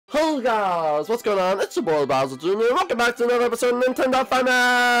Hey guys, what's going on? It's your boy Bowser Jr. Welcome back to another episode of Nintendo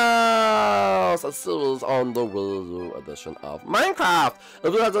Finance! This is on the Wii U edition of Minecraft.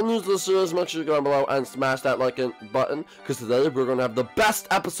 If you guys are new to the series, make sure you go down below and smash that like button, because today we're going to have the best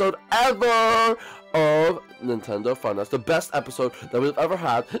episode ever of Nintendo Finance. The best episode that we've ever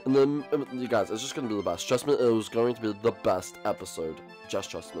had. And then, you guys, it's just going to be the best. Trust me, it was going to be the best episode. Just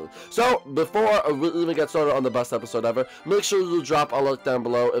trust me. So, before we even get started on the best episode ever, make sure you drop a like down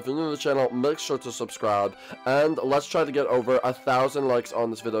below. If you're new to the channel, make sure to subscribe. And let's try to get over 1,000 likes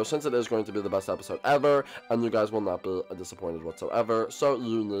on this video, since it is going to be the best episode ever. And you guys will not be disappointed whatsoever. So,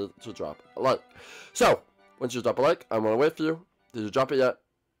 you need to drop a like. So, once you drop a like, I'm going to wait for you. Did you drop it yet?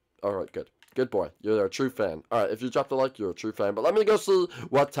 Alright, good. Good boy. You're a true fan. Alright, if you dropped a like, you're a true fan. But let me go see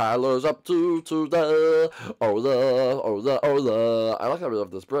what Tyler's up to today. I like how we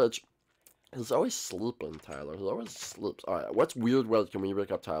have this bridge. He's always sleeping, Tyler. He always sleeps. Alright, what's weird way can we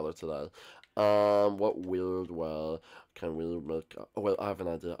wake up Tyler today? What weird way can we make up? Oh, wait, I have an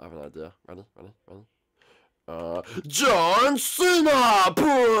idea. Ready? John Cena! Dude,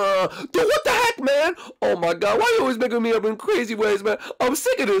 what the heck, man? Oh my god, why are you always making me up in crazy ways, man? I'm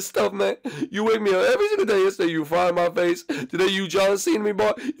sick of this stuff, man. You wake me up every single day. Yesterday, you fry my face. Today, you John Cena me,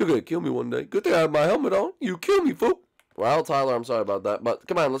 boy. You're gonna kill me one day. Good thing I have my helmet on. You kill me, fool. Well, Tyler, I'm sorry about that, but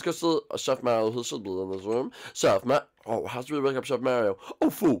come on, let's go see Chef Mario, who should be in this room. Chef Mario. Oh, how should we wake up Chef Mario? Oh,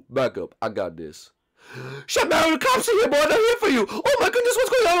 fool, back up. I got this. Chef Mario, the cops are here, boy. They're here for you. Oh my goodness,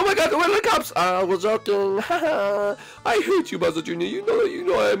 what's going on? Oh my god, where are the cops? I was joking. I hate you, Bowser Jr. You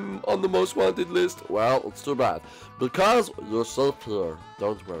know I'm on the most wanted list. Well, it's too bad. Because you're safe here.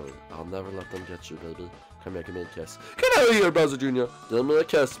 Don't worry. I'll never let them get you, baby. Come here, give me a kiss. Get out of here, Bowser Jr. Give me a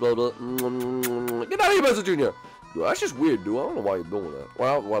kiss, baby. Get out of here, Bowser Jr. Dude, that's just weird, dude. I don't know why you're doing that.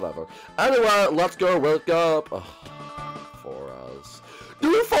 Well, whatever. Anyway, let's go wake up. Oh, for us.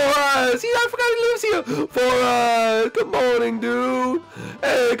 Dude, for us! I forgot he lives here! For us! Good morning, dude!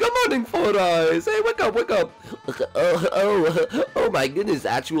 Hey, good morning, for us! Hey, wake up! Oh my goodness,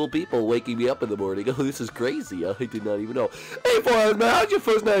 actual people waking me up in the morning. Oh, this is crazy. I did not even know. Hey, for us, man, how'd your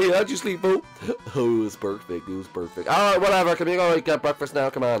first night here? How'd you sleep, fool? Oh, it was perfect. Alright, whatever. Can you go get breakfast now?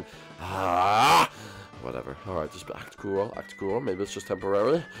 Come on. Whatever. Alright, just act cool. Maybe it's just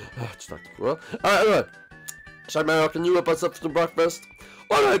temporary. Just act cool. Alright, anyway. Chef Mario, can you whip us up some breakfast?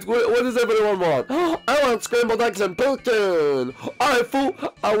 Alright, what does everyone want? I want scrambled eggs and bacon! Alright, fool!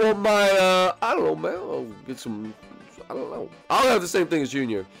 I want my, I don't know, man. I'll get some, I don't know. I'll have the same thing as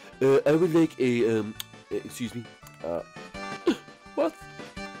Junior. I would like a, excuse me. What?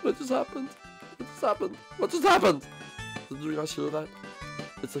 What just happened? What just happened? Did you guys hear that?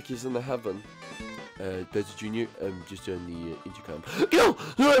 It's like he's in the heaven. Bowser Jr., just on the intercom. Gil!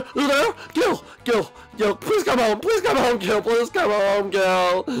 You there? Gil! Please come home, Gil! Please come home,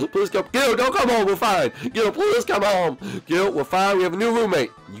 Gil! Gil, don't come home, we're fine! Gil, please come home! Gil, we're fine, we have a new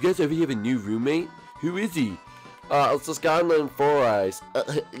roommate! You guys ever have a new roommate? Who is he? It's this guy named Four Eyes.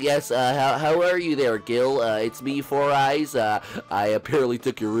 Yes, how are you there, Gil? It's me, Four Eyes. I apparently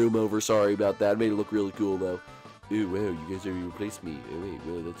took your room over, sorry about that. Made it look really cool, though. Ooh, wow, you guys already replaced me. Oh, wait,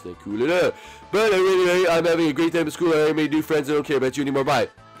 well, that's not cool enough. But anyway, I'm having a great time at school. I made new friends. I don't care about you anymore. Bye.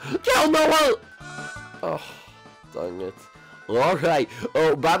 Gil, no one! Oh, dang it. Alright.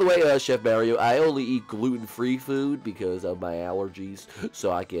 Oh, by the way, Chef Mario, I only eat gluten-free food because of my allergies,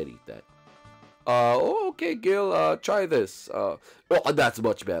 so I can't eat that. Okay, Gil, try this. Oh, that's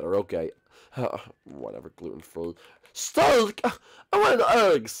much better. Okay. Whatever, gluten-free. Steak! I want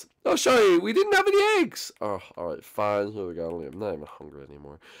eggs! Oh, sorry, we didn't have any eggs! Oh, alright, fine. Here we go. I'm not even hungry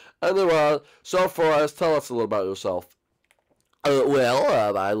anymore. Anyway, so for us, tell us a little about yourself.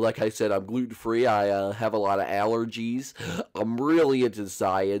 Like I said, I'm gluten-free. I have a lot of allergies. I'm really into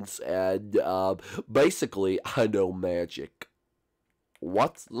science, and, basically, I know magic.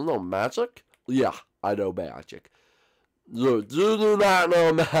 What? You know magic? Yeah, I know magic. You do not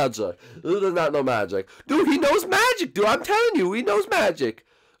know magic. You do not know magic. Dude, he knows magic, dude. I'm telling you, he knows magic.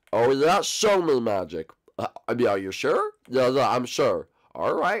 Oh, yeah, show me magic. I mean, are you sure? Yeah, I'm sure.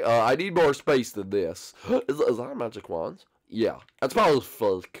 Alright, I need more space than this. Is that a magic wand? Yeah, that's probably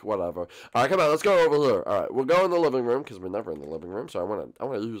fake, whatever. Alright, come on, let's go over here. Alright, we'll go in the living room, because we're never in the living room, so I wanna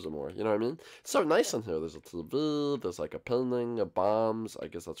use it more, you know what I mean? It's so nice in here. There's a TV, there's like a painting, bombs. I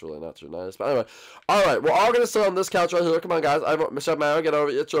guess that's really not too nice, but anyway. Alright, we're all gonna sit on this couch right here. Come on, guys. Chef Mario,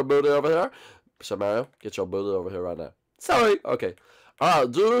 get your booty over here. Chef Mario, get your booty over here right now. Sorry. Okay.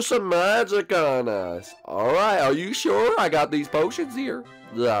 Do some magic on us. Alright, are you sure? I got these potions here.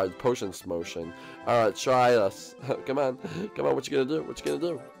 Yeah, potions motion. Alright, try us. Come on, what you gonna do?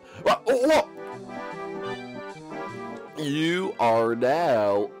 What? Oh, You are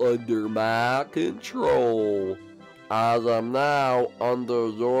now under my control. As I'm now under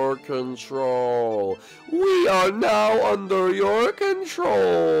your control. We are now under your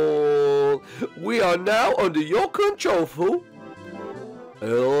control. We are now under your control, fool.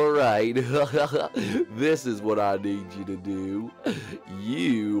 Alright, this is what I need you to do.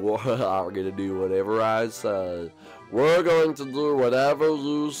 You are going to do whatever I say. We're going to do whatever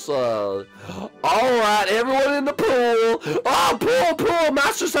you say. Alright, everyone in the pool. Oh, pool.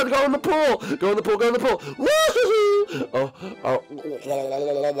 Master said go in the pool. Go in the pool.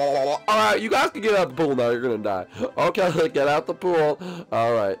 Alright, you guys can get out the pool now. You're going to die. Okay, get out the pool.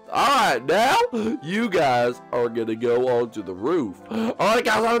 Alright, now you guys are going to go onto the roof. Alright,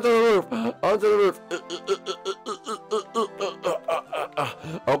 guys, onto the roof.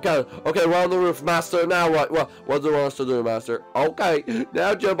 Okay, we're on the roof, Master. Now what? What do you want us to do, Master? Okay,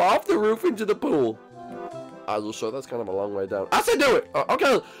 now jump off the roof into the pool. I was sure that's kind of a long way down. I said do it.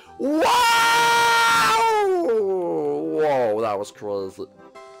 Okay. Wow! Whoa, that was crazy.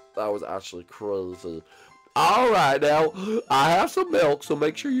 That was actually crazy. All right, now I have some milk, so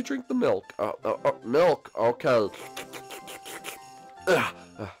make sure you drink the milk. Milk. Okay.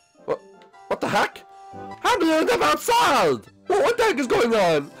 What the heck? How do you end up outside? What the heck is going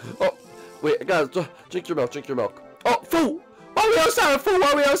on? Oh, wait, guys, drink your milk. Oh, fool! Why are we outside, fool?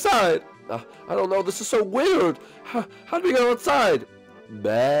 Why are we outside? I don't know, this is so weird. How do we go outside?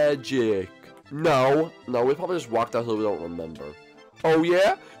 Magic. No, we probably just walked out here we don't remember. Oh,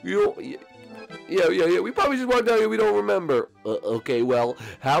 yeah? Yeah, we probably just walked out here we don't remember. Okay, well,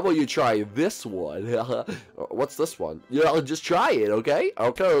 how about you try this one? What's this one? Yeah, just try it, okay?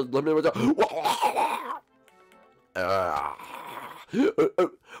 Okay, let me...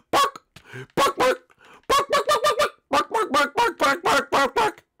 Bark!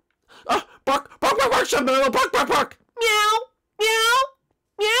 Meow!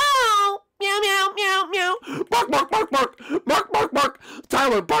 Bark!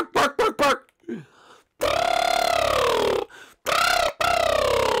 Tyler, bark!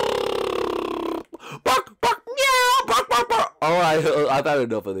 Alright, I've had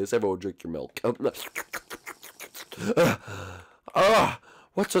enough of this. Everyone drink your milk.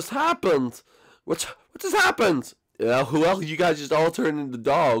 What just happened? What just happened? Yeah, well, you guys just all turned into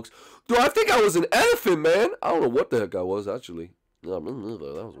dogs. Dude, I think I was an elephant, man. I don't know what the heck I was, actually. Yeah, me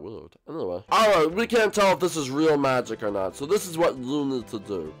neither. That was weird. Anyway. Alright, we can't tell if this is real magic or not. So this is what you need to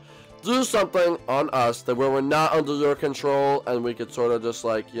do. Do something on us that where we're not under your control and we could sort of just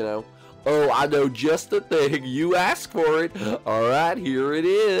like, you know, oh, I know just the thing. You ask for it. Alright, here it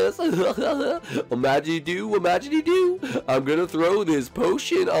is. Imagine you do. I'm gonna throw this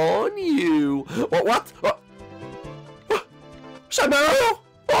potion on you. What? Shut Mario!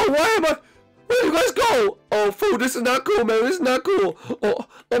 Oh, why am I? Where do you guys go? Oh, food, this is not cool, man. This is not cool. Oh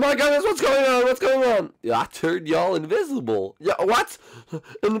my goodness, what's going on? Yeah, I turned y'all invisible. Yeah, what?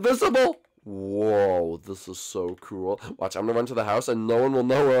 Invisible? Whoa, this is so cool. Watch, I'm gonna run to the house and no one will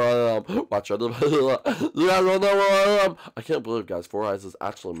know where I am. Watch, you guys will know where I am. I can't believe, guys, 4 Eyes is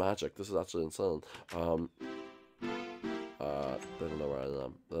actually magic. This is actually insane. They don't know where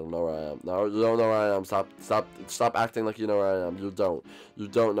I am. No, you don't know where I am. Stop acting like you know where I am. You don't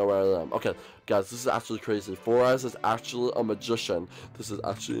know where I am. Okay, guys, this is actually crazy. 4 Eyes is actually a magician. This is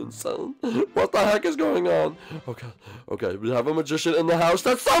actually insane. What the heck is going on? Okay, we have a magician in the house.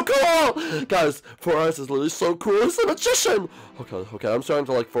 That's so cool! Guys, 4 Eyes is literally so cool. He's a magician! Okay, I'm starting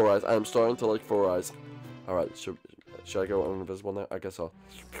to like 4 Eyes. I'm starting to like 4 Eyes. Alright, should I go invisible now? I guess so.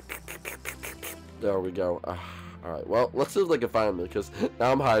 There we go. Alright, well, let's see if they can find me, because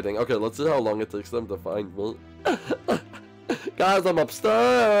now I'm hiding. Okay, let's see how long it takes them to find me. Guys, I'm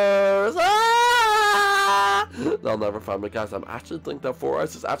upstairs! Ah! They'll never find me, guys. I actually think that 4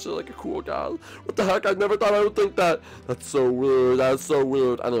 Eyes is actually like a cool guy. What the heck? I never thought I would think that. That's so weird. That's so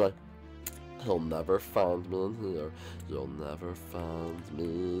weird. Anyway, he'll never find me in here. You'll never find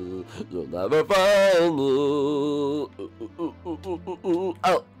me. You'll never find me.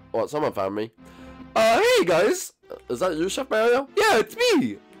 Oh, what? Someone found me. Hey guys! Is that you, Chef Mario? Yeah, it's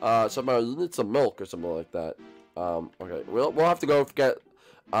me! Chef Mario, you need some milk or something like that. Okay, we'll have to go get,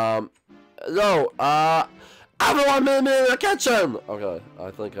 everyone meet me in the kitchen! Okay,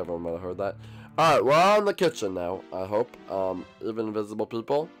 I think everyone might have heard that. Alright, we're in the kitchen now, I hope. Even invisible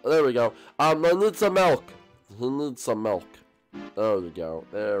people. There we go. I need some milk. There we go.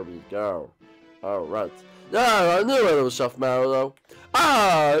 Alright. Yeah, I knew it was Chef Mario.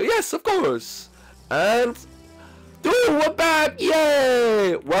 Ah, yes, of course. And Dude, we're back!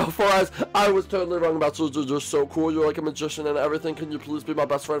 Yay! Well, Four Eyes, I was totally wrong about you. You're so cool. You're like a magician and everything. Can you please be my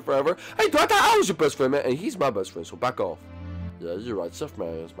best friend forever? Hey, dude, I thought I was your best friend, man. And he's my best friend, so back off. Yeah, you're right. Chef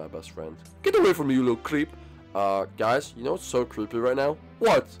Mario is my best friend. Get away from me, you little creep. Guys, you know what's so creepy right now?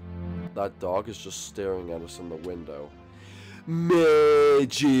 What? That dog is just staring at us in the window.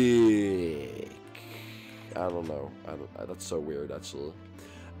 Magic. I don't know. That's so weird, actually.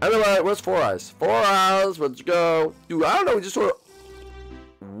 Anyway, where's Four Eyes? Four Eyes, where'd you go? Dude, I don't know, we just sort of...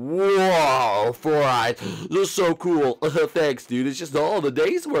 Whoa, Four Eyes, you're so cool. Thanks, dude, it's just all the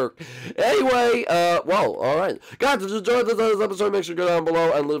day's work. Anyway, well, alright. Guys, if you enjoyed this episode, make sure to go down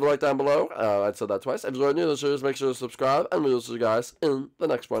below and leave a like down below. I said that twice. If you're new to the series, make sure to subscribe, and we'll see you guys in the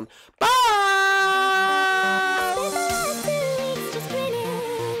next one. Bye!